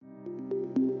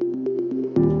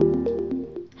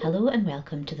Hello and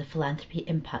welcome to the Philanthropy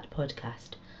Impact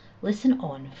Podcast. Listen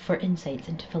on for insights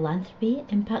into philanthropy,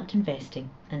 impact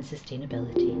investing and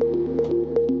sustainability.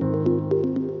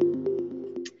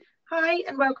 Hi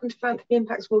and welcome to Philanthropy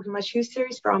Impact's Walk in My Shoes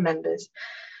series for our members.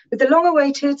 With the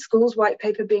long-awaited schools white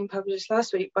paper being published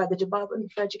last week by the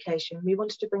Department for Education, we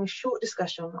wanted to bring a short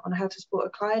discussion on how to support a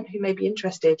client who may be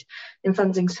interested in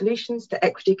funding solutions to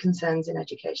equity concerns in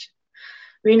education.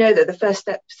 We know that the first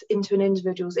steps into an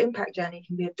individual's impact journey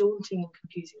can be a daunting and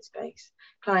confusing space.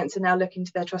 Clients are now looking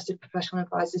to their trusted professional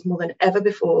advisors more than ever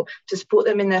before to support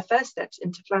them in their first steps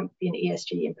into philanthropy and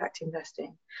ESG impact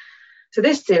investing. So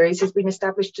this series has been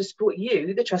established to support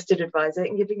you, the trusted advisor,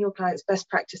 in giving your clients best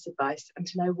practice advice and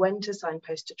to know when to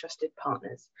signpost to trusted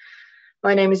partners.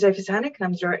 My name is Zophis Hannock and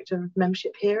I'm Director of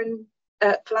Membership here in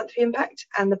Philanthropy Impact,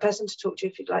 and the person to talk to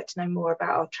if you'd like to know more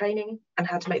about our training and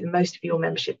how to make the most of your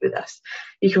membership with us.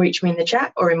 You can reach me in the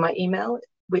chat or in my email,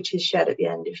 which is shared at the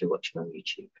end if you're watching on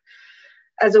YouTube.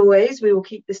 As always, we will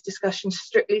keep this discussion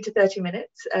strictly to 30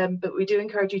 minutes, but we do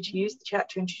encourage you to use the chat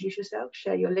to introduce yourself,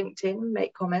 share your LinkedIn,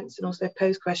 make comments, and also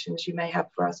pose questions you may have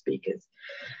for our speakers.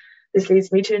 This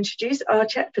leads me to introduce our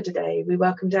chat for today. We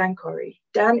welcome Dan Corry.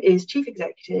 Dan is Chief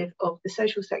Executive of the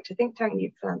social sector think tank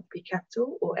New Philanthropy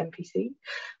Capital, or MPC.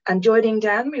 And joining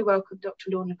Dan, we welcome Dr.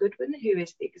 Lorna Goodwin, who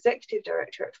is the Executive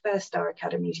Director at First Star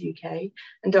Academies UK,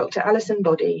 and Dr. Alison,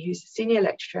 who's a Senior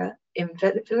Lecturer in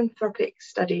Philanthropic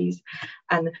Studies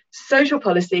and Social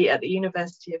Policy at the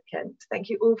University of Kent. Thank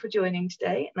you all for joining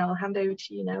today, and I'll hand over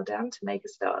to you now, Dan, to make a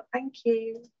start. Thank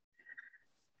you.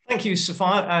 Thank you,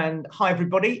 Sophia, and hi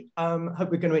everybody.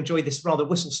 Hope we're going to enjoy this rather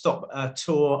whistle-stop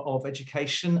tour of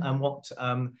education and what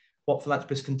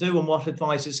philanthropists can do and what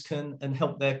advisors can and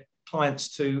help their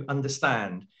clients to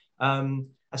understand.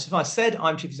 As Sophia said,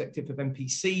 I'm Chief Executive of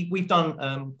MPC. We've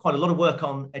done quite a lot of work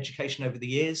on education over the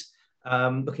years,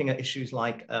 looking at issues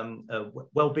like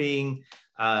well-being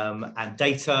and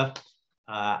data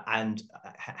and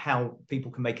how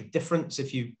people can make a difference.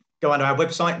 If you go onto our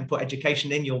website and put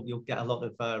education in, you'll get a lot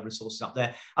of resources up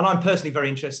there. And I'm personally very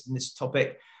interested in this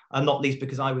topic, not least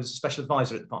because I was a special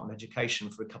advisor at the Department of Education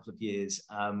for a couple of years.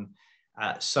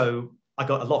 So I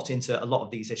got a lot into a lot of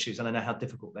these issues, and I know how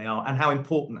difficult they are and how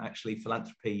important actually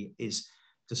philanthropy is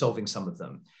to solving some of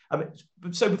them.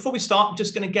 So before we start, I'm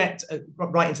just going to get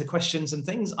right into questions and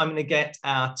things. I'm going to get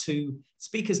our two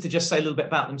speakers to just say a little bit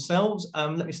about themselves.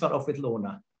 Let me start off with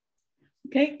Lorna.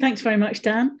 Okay, thanks very much,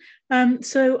 Dan.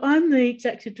 So I'm the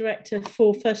Executive Director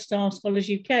for First Star Scholars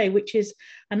UK, which is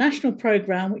a national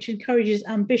programme which encourages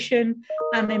ambition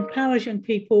and empowers young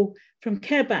people from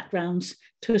care backgrounds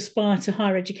to aspire to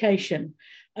higher education.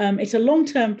 It's a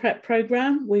long-term prep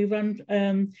programme. We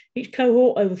run each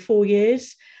cohort over 4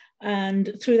 years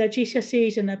and through their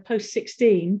GCSEs and their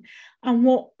post-16. And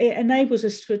what it enables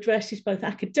us to address is both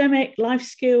academic, life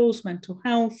skills, mental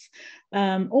health,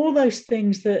 all those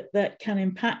things that can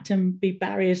impact and be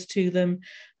barriers to them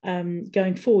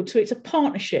going forward. So it's a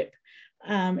partnership.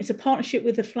 It's a partnership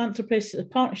with the philanthropists, it's a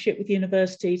partnership with the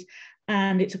universities,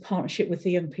 and it's a partnership with the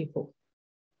young people.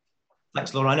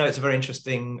 Thanks, Laura. I know it's a very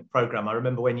interesting programme. I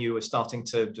remember when you were starting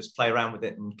to just play around with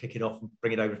it and kick it off and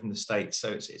bring it over from the States. So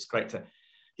it's great to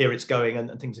hear it's going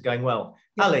and things are going well.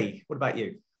 Yeah. Ali, what about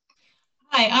you?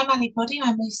 Hi, I'm Ali Boddy.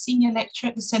 I'm a Senior Lecturer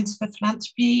at the Centre for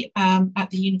Philanthropy at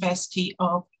the University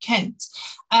of Kent.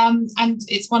 And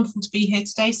it's wonderful to be here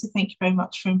today, so thank you very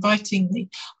much for inviting me.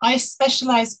 I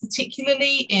specialise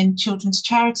particularly in children's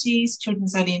charities,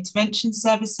 children's early intervention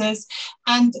services,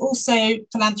 and also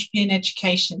philanthropy and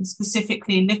education,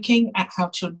 specifically looking at how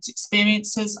children's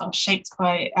experiences are shaped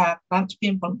by philanthropy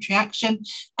and voluntary action,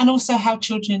 and also how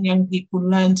children and young people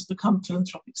learn to become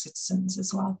philanthropic citizens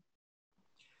as well.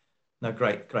 No,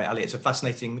 great, Ali. It's a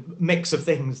fascinating mix of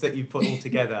things that you put all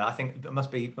together. I think it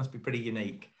must be pretty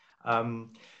unique.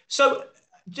 So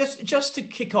just to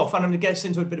kick off, and I'm going to get us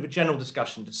into a bit of a general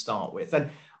discussion to start with, and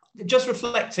just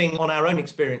reflecting on our own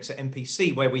experience at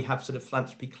MPC, where we have sort of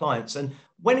philanthropy clients, and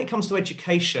when it comes to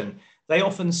education, they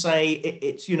often say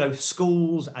it's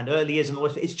schools and early years and all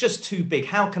this, it's just too big.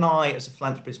 How can I, as a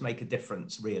philanthropist, make a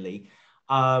difference, really?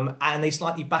 And they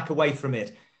slightly back away from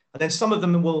it. And then some of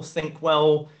them will think,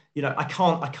 well, I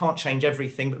can't change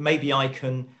everything, but maybe I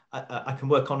can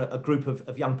work on a group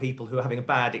of young people who are having a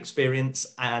bad experience,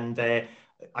 and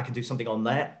I can do something on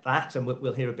that, and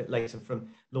we'll hear a bit later from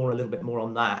Lorna a little bit more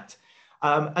on that.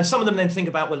 And some of them then think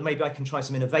about, well, maybe I can try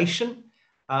some innovation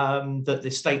that the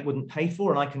state wouldn't pay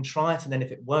for, and I can try it, and then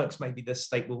if it works, maybe the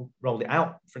state will roll it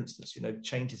out. For instance,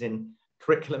 changes in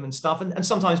curriculum and stuff. And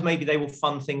sometimes maybe they will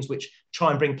fund things which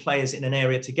try and bring players in an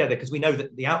area together, because we know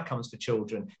that the outcomes for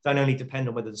children don't only depend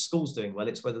on whether the school's doing well,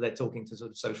 it's whether they're talking to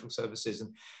sort of social services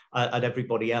and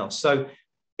everybody else. So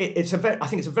I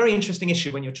think it's a very interesting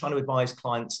issue when you're trying to advise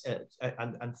clients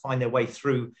and find their way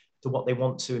through to what they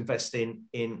want to invest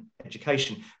in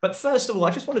education. But first of all,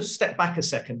 I just want to step back a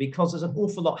second, because there's an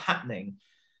awful lot happening,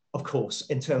 of course,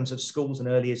 in terms of schools and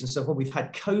early years and so on. We've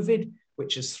had COVID,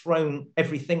 which has thrown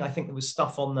everything. I think there was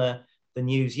stuff on the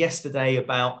news yesterday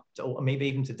about, or maybe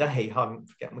even today, I'm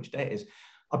forgetting which day it is,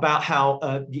 about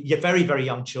how very, very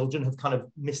young children have kind of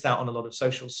missed out on a lot of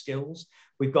social skills.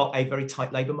 We've got a very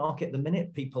tight labour market at the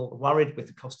minute. People are worried with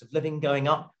the cost of living going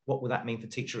up. What will that mean for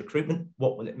teacher recruitment?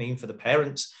 What will it mean for the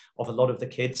parents of a lot of the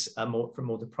kids from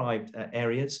more deprived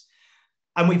areas?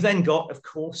 And we've then got, of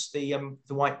course, the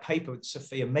white paper that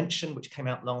Sophia mentioned, which came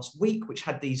out last week, which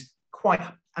had these quite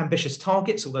ambitious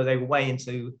targets, although they were way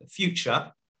into the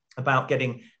future, about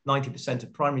getting 90%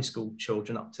 of primary school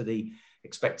children up to the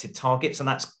expected targets. And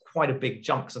that's quite a big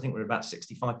jump, because I think we're about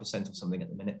 65% or something at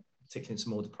the minute, particularly in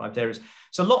some more deprived areas.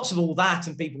 So lots of all that,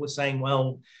 and people were saying,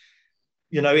 well,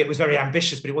 you know, it was very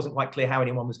ambitious, but it wasn't quite clear how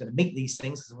anyone was going to meet these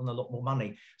things, because they want a lot more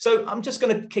money. So I'm just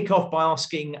going to kick off by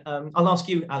asking, I'll ask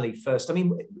you, Ali, first. I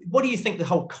mean, what do you think the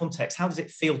whole context, how does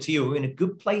it feel to you? Are we in a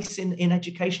good place in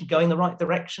education, going the right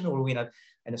direction, or are we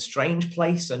in a strange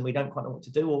place and we don't quite know what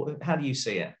to do, or how do you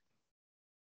see it?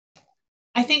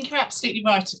 I think you're absolutely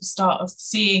right at the start of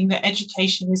seeing that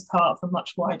education is part of a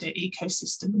much wider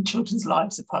ecosystem, and children's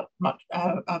lives are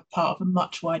part of a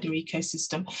much wider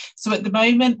ecosystem. So at the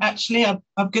moment, actually, I'm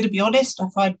going to be honest, I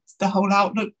find the whole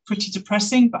outlook pretty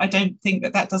depressing, but I don't think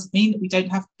that doesn't mean that we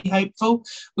don't have to be hopeful.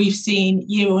 We've seen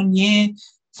year on year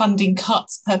funding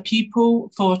cuts per pupil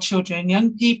for children and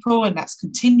young people, and that's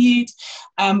continued.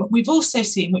 We've also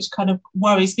seen, which kind of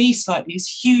worries me slightly, is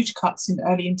huge cuts in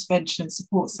early intervention and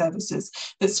support services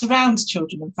that surround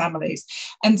children and families.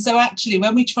 And so actually,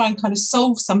 when we try and kind of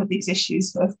solve some of these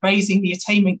issues of raising the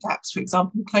attainment gaps, for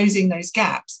example, closing those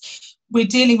gaps, we're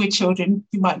dealing with children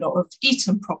who might not have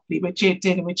eaten properly. We're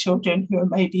dealing with children who are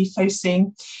maybe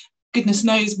facing goodness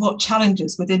knows what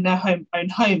challenges within their own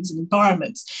homes and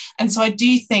environments. And so I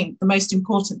do think the most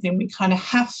important thing we kind of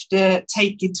have to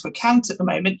take into account at the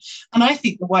moment, and I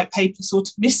think the white paper sort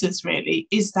of misses really,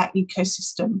 is that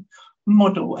ecosystem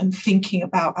model and thinking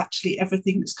about actually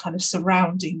everything that's kind of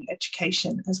surrounding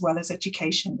education as well as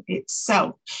education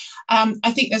itself.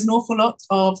 I think there's an awful lot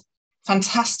of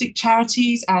fantastic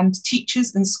charities and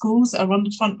teachers and schools that are on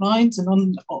the front lines and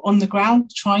on the ground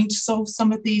trying to solve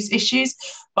some of these issues.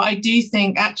 But I do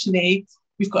think actually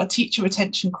we've got a teacher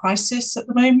retention crisis at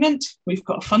the moment. We've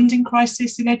got a funding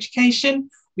crisis in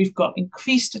education. We've got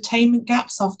increased attainment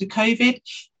gaps after COVID,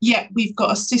 yet we've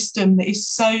got a system that is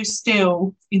so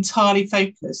still entirely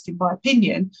focused, in my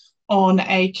opinion, on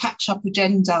a catch-up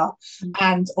agenda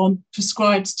and on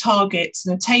prescribed targets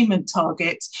and attainment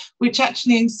targets, which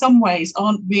actually in some ways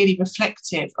aren't really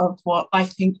reflective of what I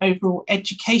think overall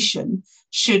education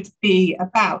should be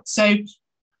about. So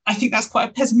I think that's quite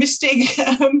a pessimistic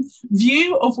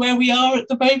view of where we are at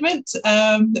the moment,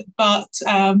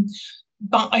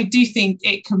 but I do think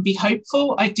it can be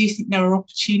hopeful. I do think there are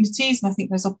opportunities, and I think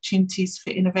there's opportunities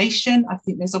for innovation. I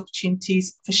think there's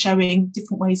opportunities for showing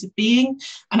different ways of being.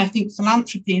 And I think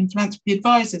philanthropy and philanthropy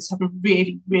advisors have a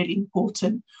really, really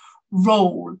important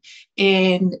role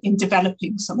in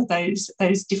developing some of those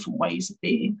different ways of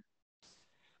being.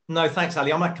 No, thanks,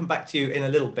 Ali. I might come back to you in a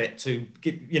little bit to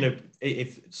give,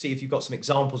 see if you've got some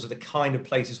examples of the kind of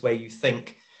places where you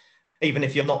think, even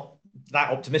if you're not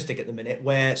that optimistic at the minute,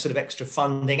 where sort of extra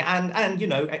funding and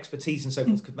expertise and so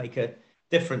forth could make a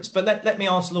difference. But let me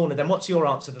ask Lorna then, what's your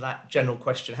answer to that general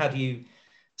question? How do you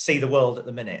see the world at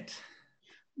the minute?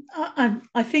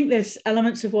 I think there's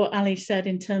elements of what Ali said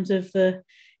in terms of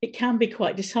it can be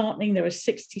quite disheartening. There are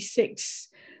 66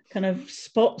 kind of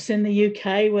spots in the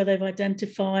UK where they've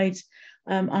identified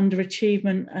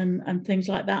underachievement and things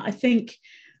like that. I think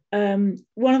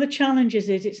one of the challenges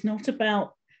is it's not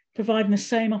about providing the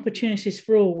same opportunities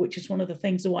for all, which is one of the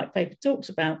things the white paper talks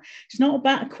about. It's not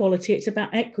about equality, it's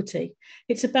about equity.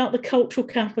 It's about the cultural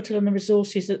capital and the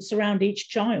resources that surround each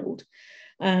child,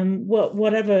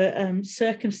 whatever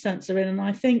circumstance they're in. And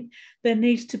I think there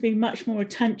needs to be much more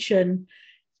attention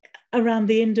around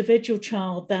the individual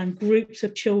child than groups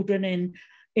of children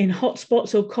in hot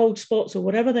spots or cold spots or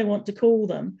whatever they want to call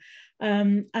them,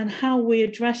 and how we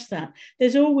address that.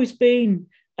 There's always been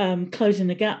closing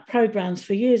the gap programs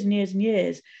for years and years and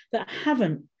years that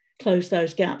haven't closed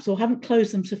those gaps or haven't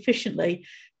closed them sufficiently.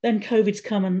 Then COVID's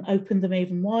come and opened them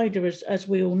even wider, as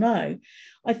we all know.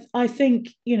 I think,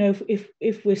 you know,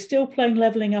 if we're still playing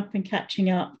levelling up and catching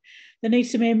up, there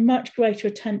needs to be a much greater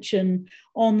attention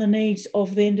on the needs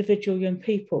of the individual young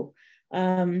people.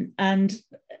 And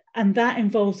that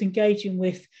involves engaging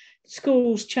with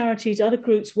schools, charities, other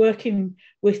groups working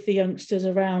with the youngsters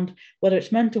around whether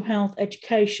it's mental health,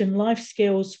 education, life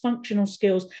skills, functional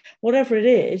skills, whatever it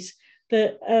is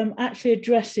that actually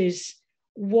addresses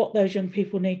what those young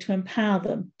people need to empower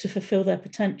them to fulfill their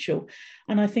potential.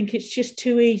 And I think it's just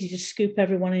too easy to scoop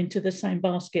everyone into the same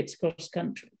baskets across the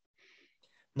country.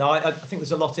 No, I think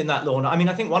there's a lot in that, Lorna. I mean,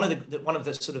 I think one of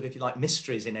the sort of, if you like,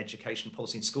 mysteries in education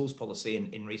policy and schools policy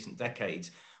in recent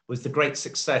decades was the great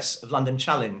success of London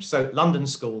Challenge. So London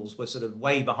schools were sort of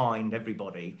way behind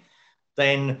everybody.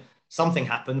 Then something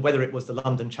happened, whether it was the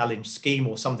London Challenge scheme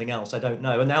or something else, I don't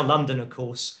know. And now London, of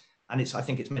course, and I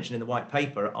think it's mentioned in the white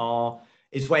paper,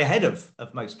 is way ahead of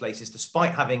most places,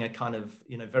 despite having a kind of,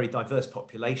 you know, very diverse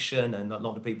population and a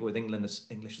lot of people with English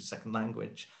as a second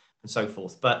language and so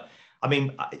forth. But I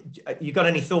mean, you got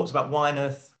any thoughts about why on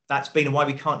earth that's been and why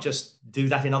we can't just do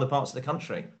that in other parts of the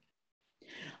country?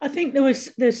 I think there's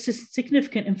a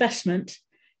significant investment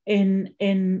in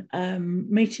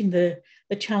meeting the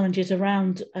challenges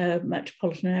around a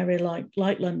metropolitan area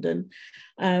like London,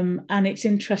 and it's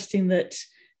interesting that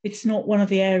it's not one of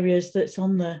the areas that's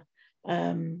on the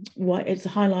it's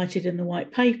highlighted in the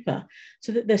white paper,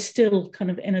 so that they're still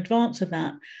kind of in advance of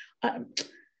that.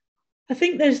 I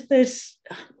think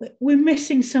we're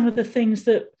missing some of the things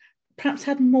that perhaps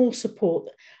had more support.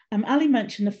 Ali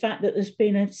mentioned the fact that there's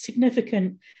been a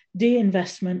significant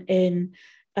de-investment in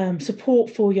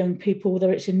support for young people,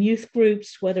 whether it's in youth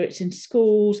groups, whether it's in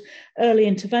schools, early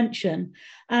intervention.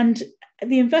 And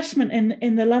the investment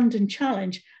in the London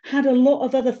Challenge had a lot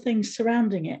of other things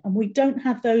surrounding it, and we don't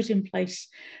have those in place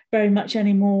very much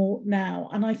anymore now.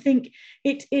 And I think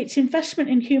it's investment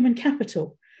in human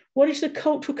capital. What is the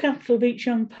cultural capital of each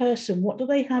young person? What do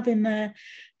they have in their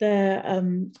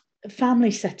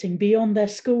family setting beyond their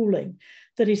schooling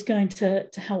that is going to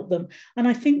help them? And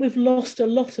I think we've lost a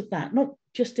lot of that, not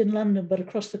just in London, but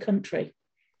across the country.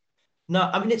 No,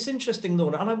 I mean, it's interesting,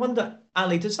 Lorna, and I wonder,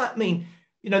 Ali, does that mean,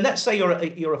 you know, let's say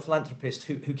you're a philanthropist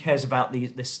who cares about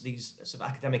these sort of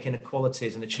academic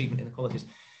inequalities and achievement inequalities.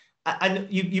 And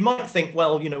you might think,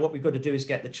 well, you know, what we've got to do is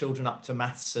get the children up to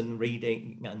maths and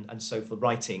reading and so forth,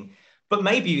 writing. But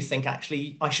maybe you think,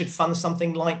 actually, I should fund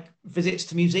something like visits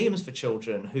to museums for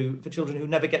children who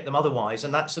never get them otherwise.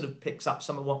 And that sort of picks up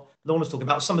some of what Lorna's talking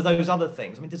about, some of those other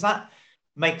things. I mean, does that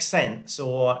make sense,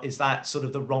 or is that sort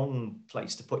of the wrong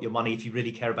place to put your money if you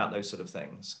really care about those sort of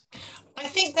things? I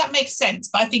think that makes sense,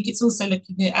 but I think it's also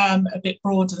looking at a bit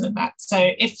broader than that. So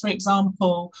if, for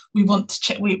example, we want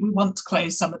to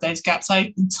close some of those gaps,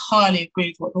 I entirely agree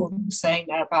with what Lorna was saying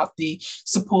there about the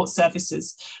support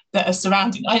services that are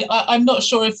surrounding. I'm not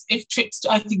sure if trips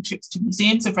to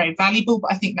museums are very valuable,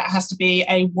 but I think that has to be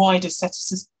a wider set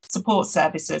of support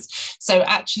services. So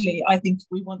actually, I think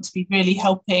we want to be really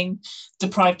helping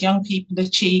deprived young people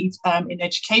achieve in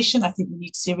education. I think we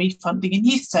need to see a refunding in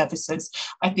youth services.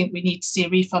 I think we need to see a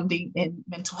refunding in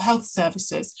mental health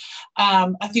services.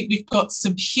 I think we've got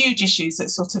some huge issues that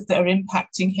are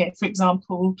impacting here. For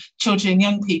example, children and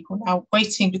young people now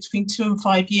waiting between 2 and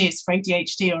 5 years for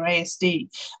ADHD or ASD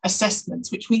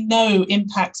assessments, which we know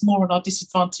impacts more on our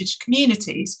disadvantaged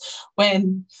communities,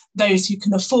 when those who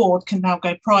can afford can now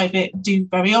go private, do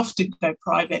very often go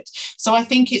private. So I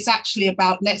think it's actually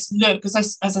about, let's look, as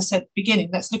I said at the beginning,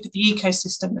 let's look at the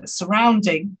ecosystem that's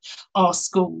surrounding our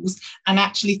schools and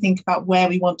actually think about where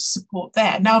we want to support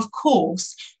there. Now, of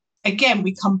course, again,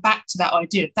 we come back to that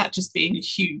idea of that just being a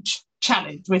huge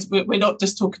challenge. We're not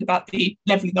just talking about the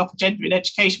levelling up of gender in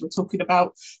education, we're talking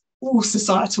about all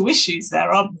societal issues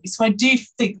there, aren't we? So I do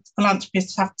think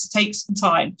philanthropists have to take some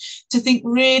time to think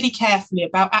really carefully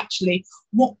about actually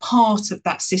what part of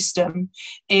that system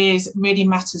really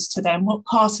matters to them, what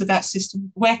part of that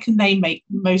system, where can they make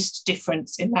the most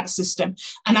difference in that system,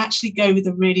 and actually go with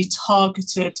a really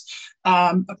targeted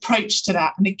approach to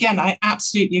that. And again, I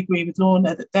absolutely agree with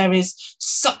Lorna that there is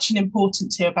such an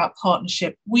importance here about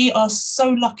partnership. We are so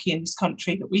lucky in this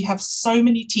country that we have so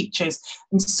many teachers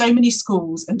and so many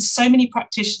schools and so many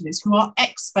practitioners who are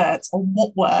experts on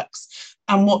what works,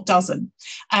 and what doesn't.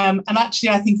 And actually,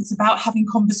 I think it's about having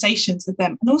conversations with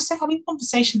them, and also having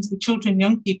conversations with children and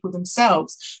young people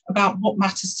themselves about what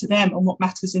matters to them and what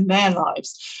matters in their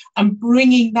lives, and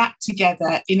bringing that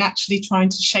together in actually trying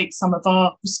to shape some of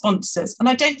our responses. And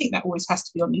I don't think that always has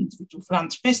to be on the individual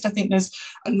philanthropist. I think there's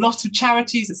a lot of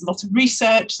charities, there's a lot of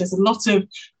research, there's a lot of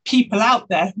people out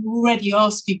there who are already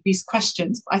asking these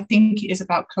questions. I think it is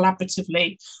about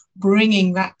collaboratively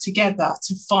bringing that together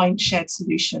to find shared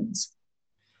solutions.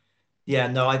 Yeah,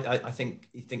 no, I think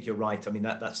you're right. I mean,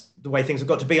 that's the way things have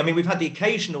got to be. I mean, we've had the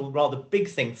occasional rather big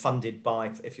thing funded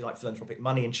by, if you like, philanthropic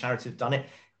money, and charities have done it.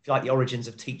 If you like, the origins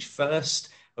of Teach First,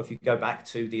 or if you go back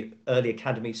to the early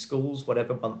Academy schools,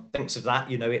 whatever one thinks of that,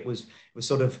 you know, it was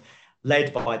sort of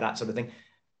led by that sort of thing.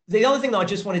 The other thing that I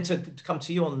just wanted to come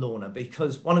to you on, Lorna,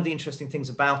 because one of the interesting things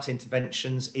about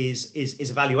interventions is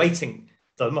evaluating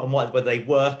them and whether they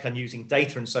work, and using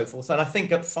data and so forth. And I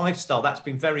think at 5-star, that's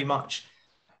been very much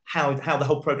how the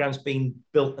whole program's been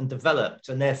built and developed,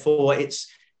 and therefore it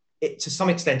to some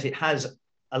extent it has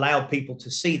allowed people to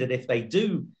see that if they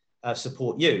do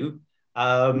support you,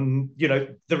 you know,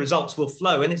 the results will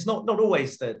flow. And it's not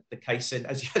always the case,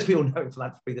 as we all know in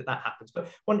philanthropy, that happens.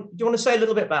 But do you want to say a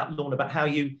little bit about, Lorna, about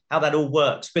how that all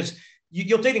works? Because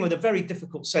you're dealing with a very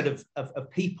difficult set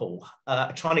of people,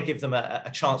 trying to give them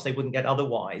a chance they wouldn't get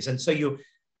otherwise. And so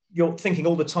you're thinking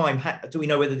all the time, do we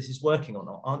know whether this is working or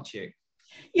not, aren't you?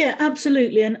 Yeah,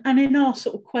 absolutely. And in our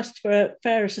sort of quest for a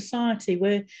fairer society,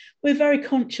 we're very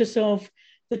conscious of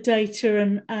the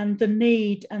data and the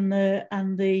need and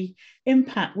the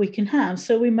impact we can have.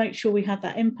 So we make sure we have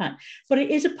that impact. But it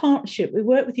is a partnership. We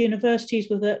work with universities,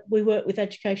 we work with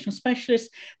educational specialists,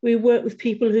 we work with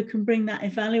people who can bring that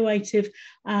evaluative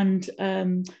and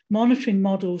monitoring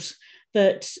models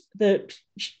that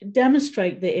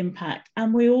demonstrate the impact.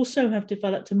 And we also have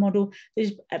developed a model that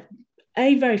is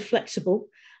very flexible,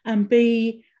 and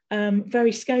B,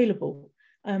 very scalable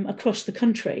across the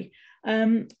country.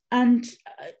 You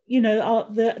know,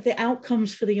 the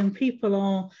outcomes for the young people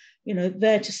are, you know,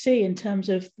 there to see in terms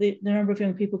of the number of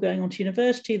young people going on to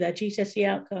university, their GCSE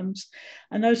outcomes,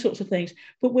 and those sorts of things.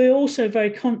 But we're also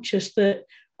very conscious that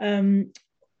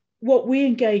what we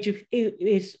engage with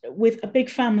is with a big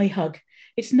family hug.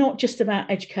 It's not just about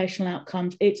educational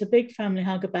outcomes. It's a big family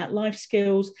hug about life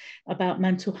skills, about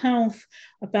mental health,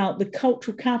 about the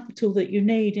cultural capital that you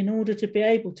need in order to be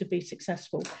able to be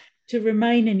successful, to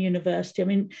remain in university. I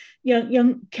mean,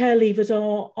 young care leavers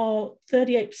are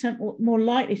 38% more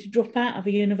likely to drop out of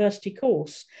a university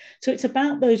course. So it's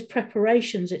about those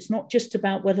preparations. It's not just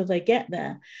about whether they get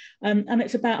there. And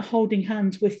it's about holding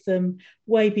hands with them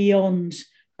way beyond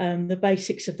the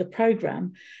basics of the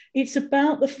programme. It's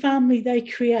about the family they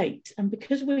create. And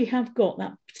because we have got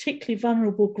that particularly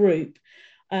vulnerable group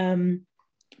who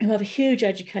have a huge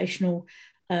educational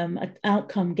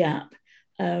outcome gap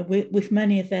with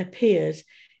many of their peers,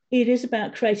 it is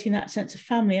about creating that sense of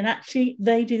family. And actually,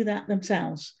 they do that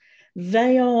themselves.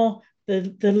 They are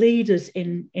the leaders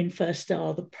in First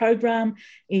Star. The programme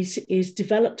is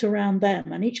developed around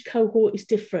them, and each cohort is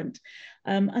different.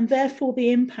 And therefore,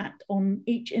 the impact on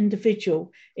each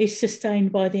individual is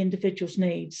sustained by the individual's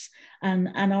needs and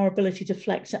our ability to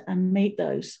flex and meet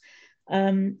those.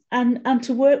 And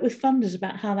to work with funders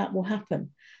about how that will happen.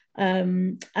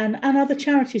 And other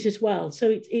charities as well.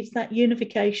 So it's that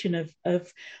unification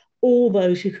of all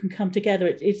those who can come together.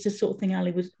 It's the sort of thing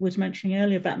Ali was mentioning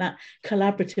earlier about that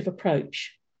collaborative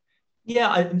approach.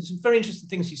 Yeah, it's very interesting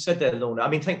things you said there, Lorna. I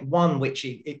mean, I think one which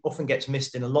it often gets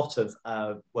missed in a lot of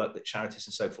work that charities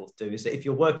and so forth do is that if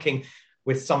you're working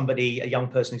with somebody, a young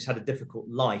person who's had a difficult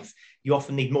life, you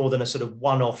often need more than a sort of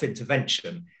one-off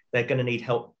intervention. They're going to need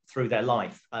help through their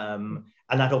life, and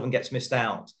that often gets missed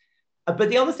out. But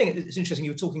the other thing that's interesting,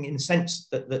 you were talking in the sense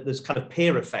that there's kind of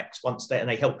peer effects once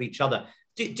they help each other.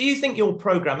 Do you think your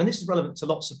program, and this is relevant to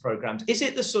lots of programs, is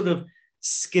it the sort of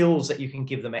skills that you can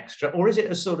give them extra, or is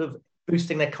it a sort of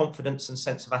boosting their confidence and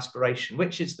sense of aspiration?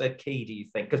 Which is the key, do you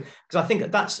think? Because I think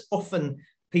that's often,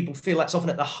 people feel that's often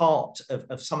at the heart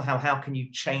of somehow, how can you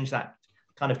change that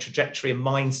kind of trajectory and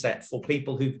mindset for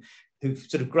people who've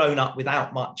sort of grown up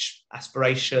without much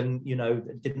aspiration, you know,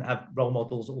 didn't have role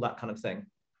models, all that kind of thing.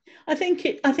 I think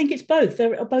it's both.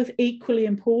 They're both equally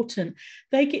important.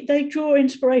 They draw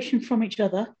inspiration from each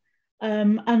other.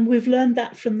 And we've learned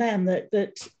that from them,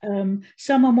 that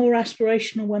some are more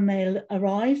aspirational when they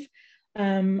arrive,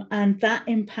 and that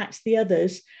impacts the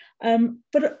others.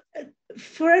 But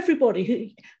for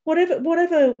everybody,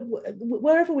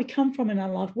 wherever we come from in our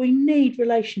life, we need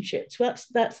relationships.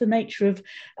 That's the nature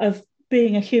of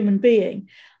being a human being.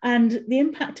 And the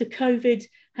impact of COVID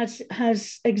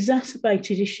has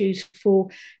exacerbated issues for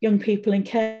young people in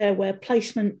care, where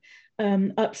placement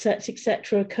upsets,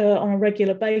 etc., occur on a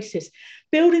regular basis.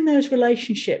 Building those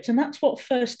relationships, and that's what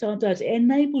First Star does. It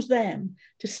enables them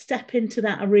to step into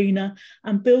that arena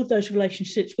and build those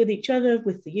relationships with each other,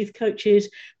 with the youth coaches,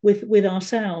 with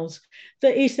ourselves.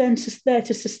 That is then there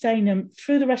to sustain them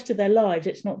through the rest of their lives.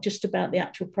 It's not just about the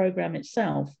actual program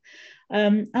itself.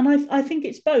 And I think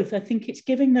it's both. I think it's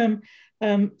giving them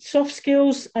soft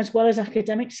skills as well as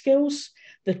academic skills,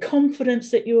 the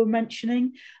confidence that you were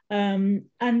mentioning, and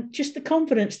just the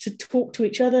confidence to talk to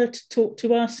each other, to talk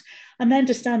to us, and then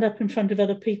to stand up in front of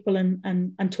other people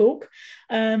and talk.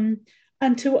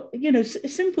 And to,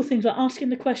 simple things like asking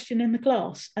the question in the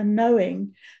class and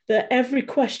knowing that every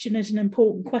question is an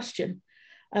important question,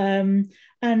 and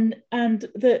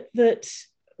that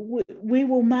we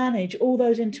will manage all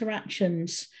those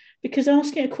interactions, because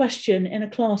asking a question in a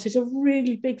class is a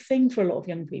really big thing for a lot of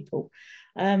young people.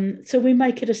 So we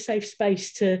make it a safe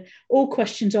space to, all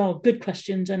questions are good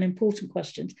questions and important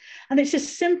questions. And it's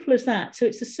as simple as that. So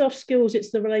it's the soft skills, it's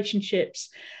the relationships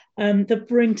that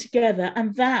bring together,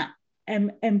 and that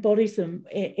embodies them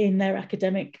in their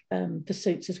academic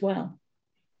pursuits as well.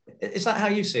 Is that how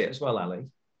you see it as well, Ali?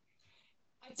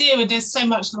 I do, and there's so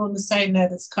much Lorna saying there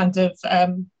that's kind of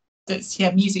that's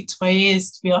music to my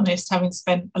ears, to be honest, having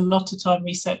spent a lot of time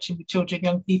researching with children,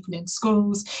 young people in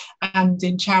schools and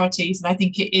in charities. And I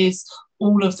think it is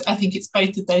I think it's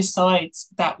both of those sides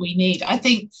that we need. I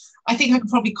think I can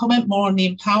probably comment more on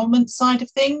the empowerment side of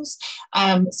things.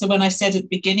 So when I said at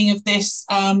the beginning of this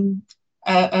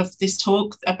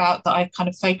talk about that I kind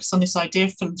of focus on this idea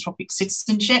of philanthropic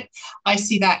citizenship, I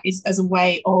see that as a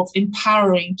way of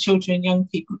empowering children and young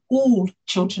people, all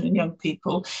children and young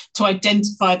people, to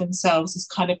identify themselves as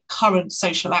kind of current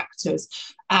social actors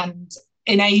and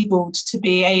enabled to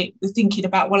be thinking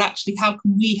about, well, actually, how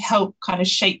can we help kind of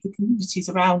shape the communities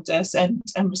around us and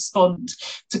respond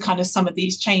to kind of some of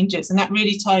these changes. And that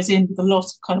really ties in with a lot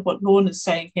of kind of what Lorna's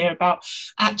saying here about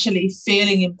actually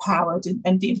feeling empowered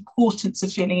and the importance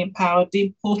of feeling empowered, the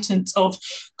importance of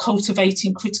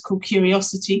cultivating critical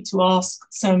curiosity to ask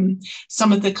some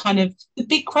of the kind of the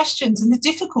big questions and the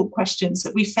difficult questions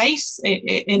that we face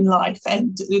in life,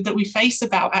 and that we face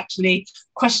about actually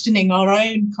questioning our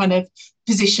own kind of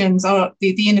positions,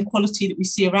 the inequality that we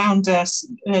see around us,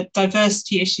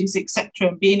 diversity issues, etc.,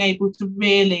 and being able to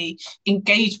really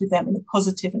engage with them in a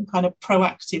positive and kind of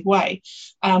proactive way,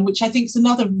 which I think is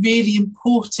another really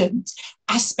important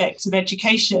aspect of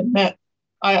education that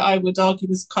I would argue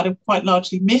was kind of quite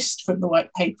largely missed from the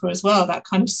white paper as well, that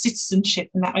kind of citizenship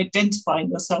and that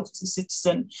identifying yourself as a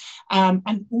citizen,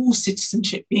 and all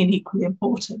citizenship being equally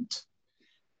important.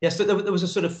 Yes, there was a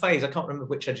sort of phase, I can't remember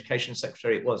which education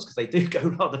secretary it was, because they do go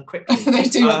rather quickly. They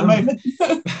do at the moment.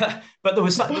 But there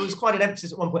was quite an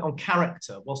emphasis at one point on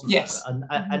character, wasn't there? Yes.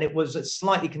 And it was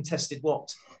slightly contested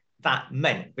what that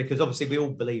meant, because obviously we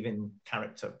all believe in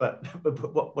character, but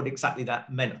what exactly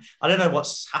that meant. I don't know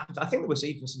what's happened. I think there was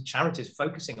even some charities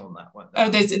focusing on that, weren't there? Oh,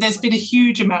 there's been a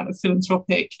huge amount of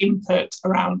philanthropic input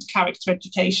around character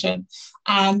education,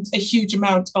 and a huge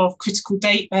amount of critical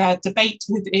debate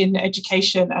within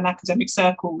education and academic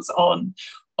circles on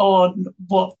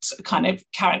what kind of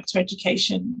character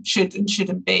education should and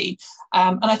shouldn't be.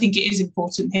 And I think it is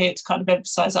important here to kind of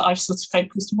emphasise that I've sort of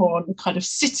focused more on the kind of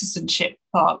citizenship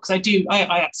part, because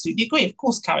I absolutely agree. Of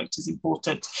course, character is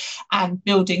important and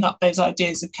building up those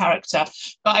ideas of character.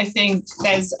 But I think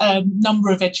there's a number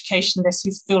of educationalists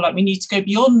who feel like we need to go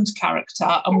beyond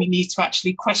character, and we need to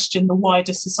actually question the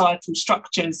wider societal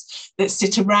structures that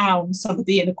sit around some of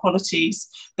the inequalities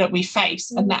that we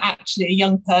face, and that actually a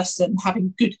young person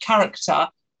having good character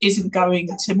isn't going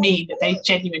to mean that they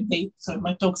genuinely, sorry,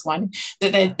 my dog's whining,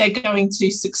 that they're going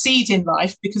to succeed in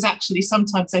life, because actually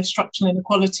sometimes those structural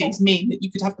inequalities mean that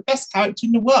you could have the best character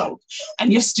in the world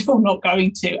and you're still not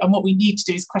going to. And what we need to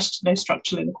do is question those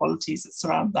structural inequalities that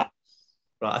surround that.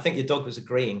 Right, I think your dog was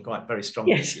agreeing quite very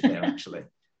strongly with you there, actually.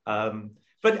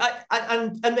 But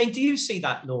do you see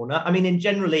that, Lorna? I mean, in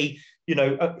generally,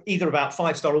 either about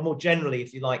 5-star or more generally,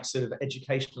 if you like, sort of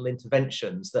educational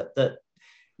interventions that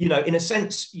in a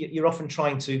sense, you're often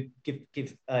trying to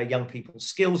give young people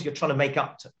skills. You're trying to make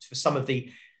up for some of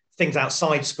the things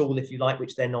outside school, if you like,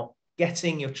 which they're not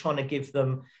getting. You're trying to give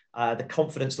them the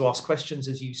confidence to ask questions,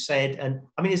 as you said. And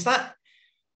I mean, is that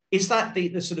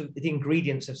the sort of the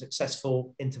ingredients of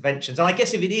successful interventions? And I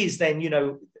guess if it is, then,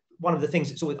 one of the things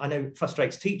that's always, I know,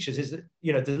 frustrates teachers is that,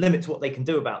 the limit to what they can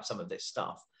do about some of this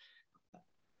stuff.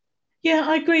 Yeah,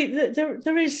 I agree that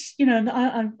there is,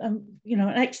 I'm an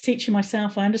ex-teacher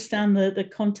myself. I understand the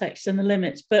context and the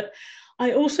limits, but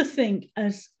I also think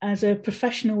as a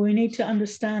professional, we need to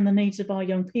understand the needs of our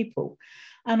young people.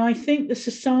 And I think the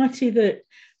society that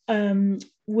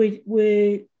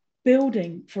we're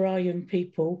building for our young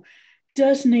people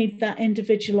does need that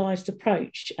individualized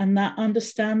approach and that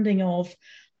understanding of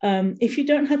if you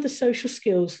don't have the social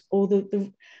skills or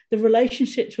the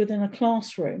relationships within a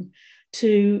classroom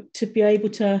to be able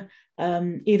to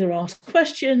either ask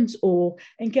questions or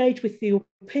engage with your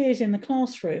peers in the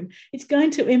classroom, it's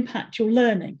going to impact your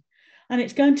learning. And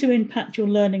it's going to impact your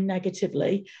learning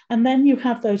negatively. And then you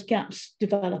have those gaps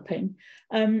developing.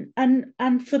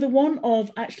 And for the one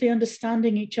of actually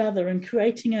understanding each other and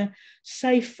creating a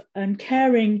safe and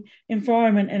caring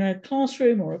environment in a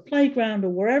classroom or a playground or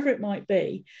wherever it might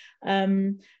be,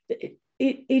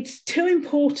 it's too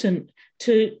important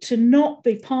to not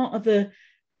be part of the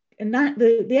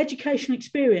educational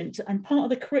experience and part of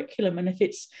the curriculum. And if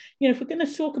it's, if we're going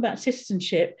to talk about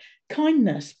citizenship,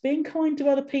 kindness, being kind to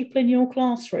other people in your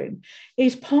classroom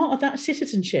is part of that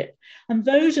citizenship. And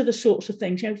those are the sorts of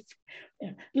things,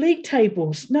 league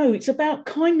tables. No, it's about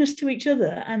kindness to each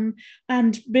other, and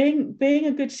being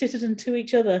a good citizen to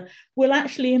each other will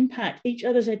actually impact each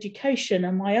other's education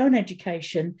and my own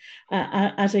education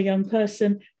as a young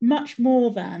person much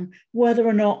more than whether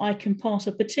or not I can pass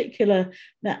a particular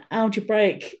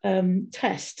algebraic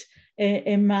test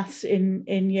in maths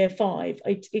in year 5.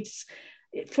 It's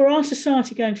for our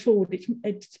society going forward.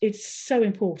 It's so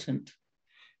important.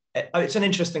 It's an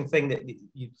interesting thing that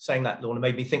you saying that, Lorna,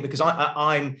 made me think, because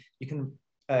it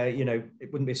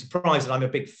wouldn't be a surprise that I'm a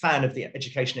big fan of the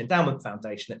Education Endowment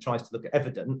Foundation that tries to look at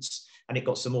evidence, and it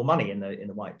got some more money in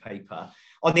the white paper.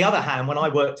 On the other hand, when I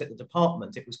worked at the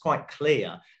department, it was quite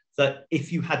clear that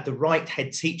if you had the right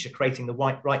head teacher creating the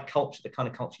right culture, the kind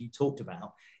of culture you talked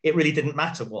about, it really didn't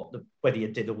matter whether you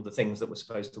did all the things that were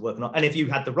supposed to work or not. And if you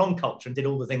had the wrong culture and did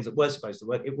all the things that were supposed to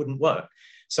work, it wouldn't work.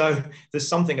 So there's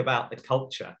something about the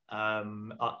culture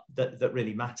that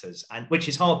really matters, and which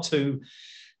is hard to,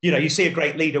 you see a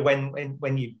great leader when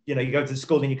you go to the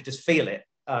school and you can just feel it.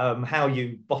 How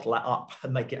you bottle that up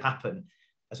and make it happen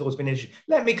has always been an issue.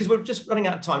 Because we're just running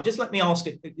out of time, just let me ask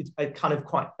a kind of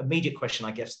quite immediate question,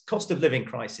 I guess. Cost of living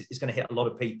crisis is going to hit a lot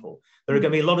of people. There are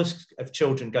going to be a lot of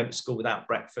children going to school without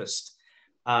breakfast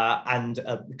and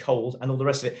cold and all the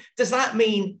rest of it. Does that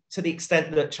mean, to the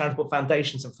extent that charitable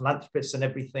foundations and philanthropists and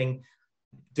everything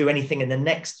do anything in the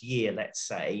next year, let's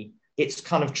say, it's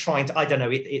kind of trying to, I don't know,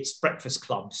 it's breakfast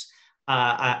clubs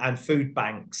and food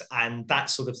banks and that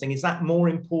sort of thing. Is that more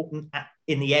important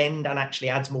in the end and actually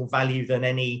adds more value than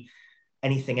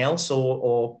anything else,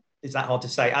 or is that hard to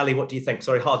say? Ali, what do you think?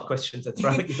 Sorry, hard question to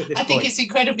throw at you at this I think it's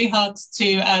incredibly hard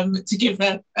to give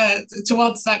to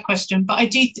answer that question. But I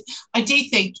do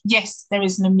think, yes, there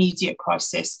is an immediate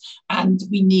crisis, and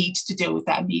we need to deal with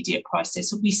that immediate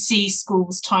crisis. We see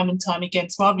schools time and time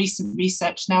again. So our recent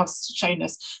research now has shown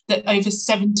us that over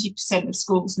 70% of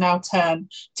schools now turn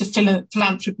to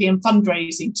philanthropy and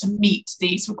fundraising to meet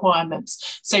these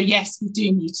requirements. So yes, we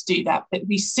do need to do that, but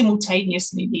we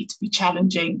simultaneously need to be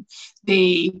challenging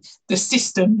the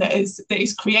system that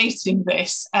is creating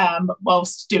this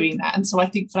whilst doing that. And so I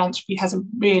think philanthropy has a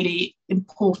really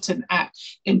important act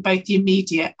in both the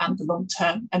immediate and the long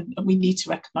term, and we need to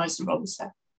recognise the roles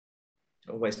there.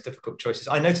 Always difficult choices.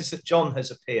 I noticed that John has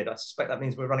appeared. I suspect that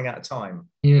means we're running out of time.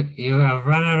 You have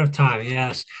run out of time,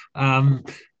 yes.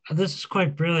 This is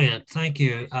quite brilliant. Thank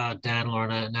you, Dan,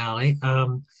 Lorna, and Ali.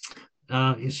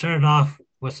 You started off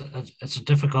with it's a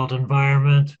difficult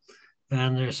environment,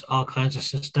 and there's all kinds of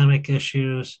systemic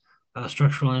issues,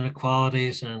 structural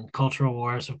inequalities and cultural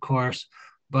wars, of course.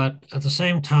 But at the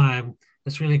same time,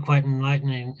 it's really quite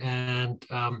enlightening and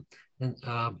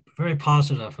very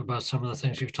positive about some of the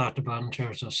things you've talked about in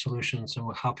terms of solutions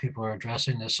and how people are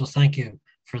addressing this. So thank you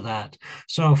for that.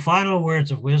 So final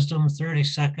words of wisdom, 30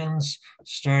 seconds,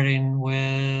 starting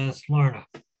with Lorna.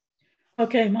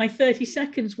 Okay, my 30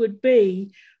 seconds would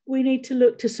be, we need to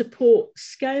look to support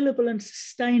scalable and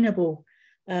sustainable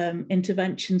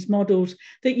interventions, models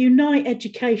that unite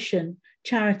education,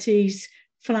 charities,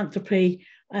 philanthropy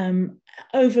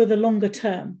over the longer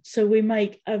term, so we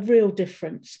make a real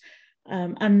difference.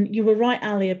 And you were right,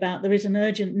 Ali, about there is an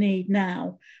urgent need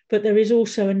now, but there is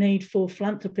also a need for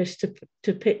philanthropists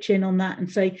to pitch in on that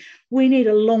and say, we need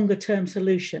a longer term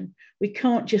solution. We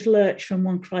can't just lurch from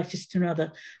one crisis to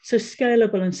another. So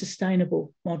scalable and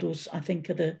sustainable models, I think,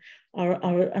 are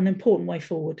an important way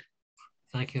forward.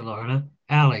 Thank you, Lorna.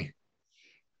 Ali.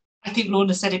 I think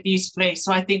Lorna said it beautifully.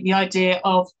 So I think the idea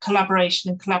of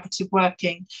collaboration and collaborative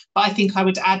working, but I think I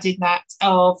would add in that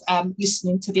of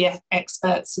listening to the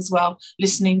experts as well,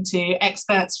 listening to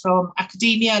experts from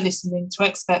academia, listening to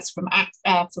experts from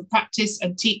practice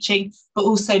and teaching, but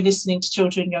also listening to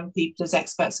children and young people as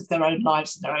experts of their own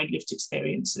lives and their own lived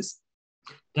experiences.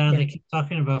 Dan, they keep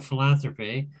talking about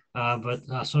philanthropy, but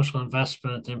social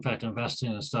investment, impact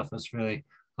investing and stuff is really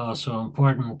also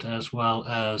important, as well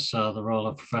as the role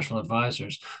of professional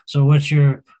advisors. So what's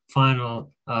your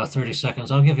final 30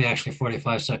 seconds? I'll give you actually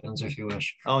 45 seconds if you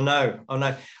wish. Oh no.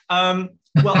 Well,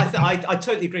 I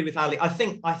totally agree with Ali. I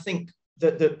think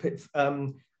that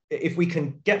if we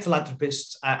can get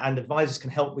philanthropists and advisors can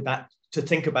help with that, to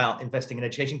think about investing in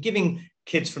education, giving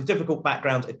kids from difficult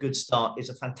backgrounds a good start is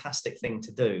a fantastic thing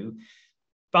to do.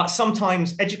 But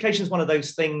sometimes education is one of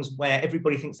those things where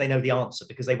everybody thinks they know the answer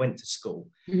because they went to school.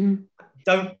 Mm-hmm.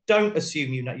 Don't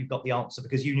assume you've got the answer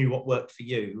because you knew what worked for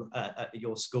you at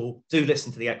your school. Do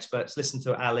listen to the experts, listen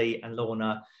to Ali and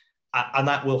Lorna, and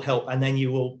that will help. And then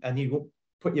you will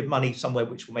put your money somewhere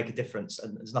which will make a difference.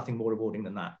 And there's nothing more rewarding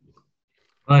than that.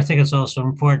 Well, I think it's also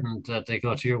important that they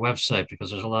go to your website, because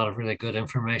there's a lot of really good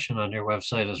information on your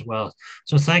website as well.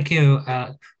 So thank you,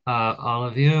 all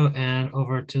of you, and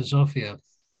over to Zofia.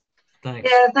 Thanks.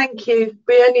 Yeah, thank you.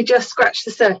 We only just scratched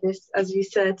the surface, as you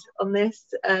said, on this.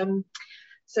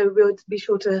 So we'll be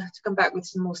sure to come back with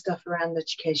some more stuff around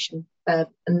education and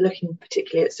looking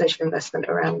particularly at social investment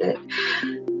around it.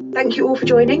 Thank you all for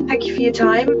joining. Thank you for your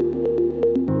time.